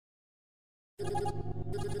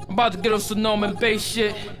I'm about to get on some Norman bass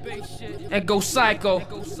shit and go psycho.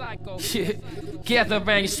 Shit, gather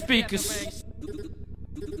around your speakers.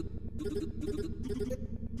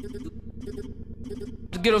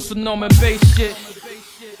 To get on some Norman bass shit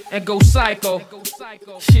and go psycho.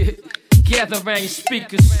 Shit, gather around your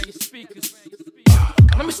speakers.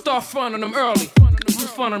 Let me start fronting them early.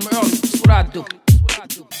 That's what I do.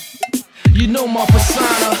 You know my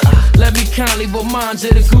persona. Let me kindly remind you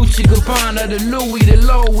the Gucci Gabbana, the Louis, the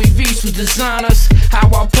Louis V with designers. How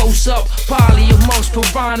I post up, poly amongst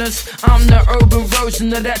piranhas. I'm the urban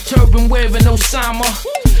version of that turban wearing Osama.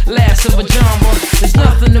 Last of a genre. There's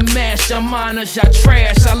nothing to match. Y'all minors, y'all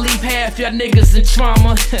trash. I leave half y'all niggas in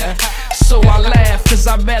trauma. So I laugh, cause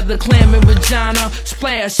I'd rather clam in vagina.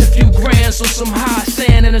 Splash a few grands on some hot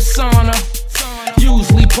sand in a sauna.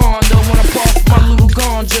 Usually ponder when I puff my little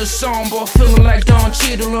ganja somber, feeling like Don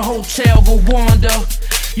Cheadle in Hotel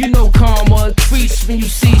Rwanda. You know karma creeps when you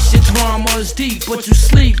see shit. Drama is deep, but you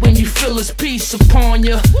sleep when you feel its peace upon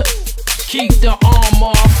you. Keep the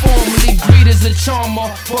armor, I formerly greet as a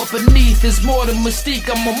charmer, but beneath is more than mystique,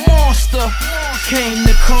 I'm a monster. Came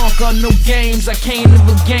to conquer, no games, I came to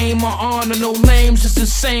the game, my honor, no lames, it's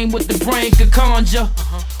insane what the brain could conjure.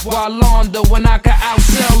 While launder when I can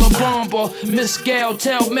outsell a bomber. Miss Gal,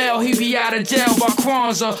 tell Mel he be out of jail by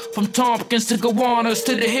Kwanzaa. From Tompkins to Gowanus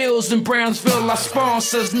to the hills in Brownsville, I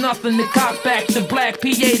sponsors nothing to cop back the black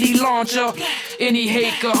P80 launcher. Any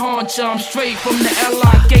hate could haunt ya. I'm straight from the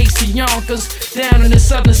LI gates to Yonkers, down in the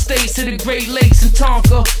southern states to the Great Lakes and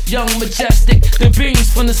Tonka. Young majestic, the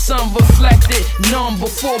beams from the sun reflected. Numb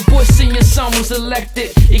before Bush Senior son was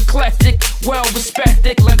elected. Eclectic, well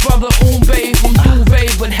respected, like brother Umbe from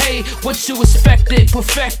Duvet. But hey, what you expected,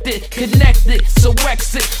 perfected, connected, so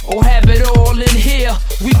exit or have it all in here.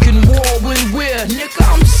 We can war when we're, nigga,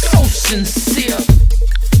 I'm so sincere.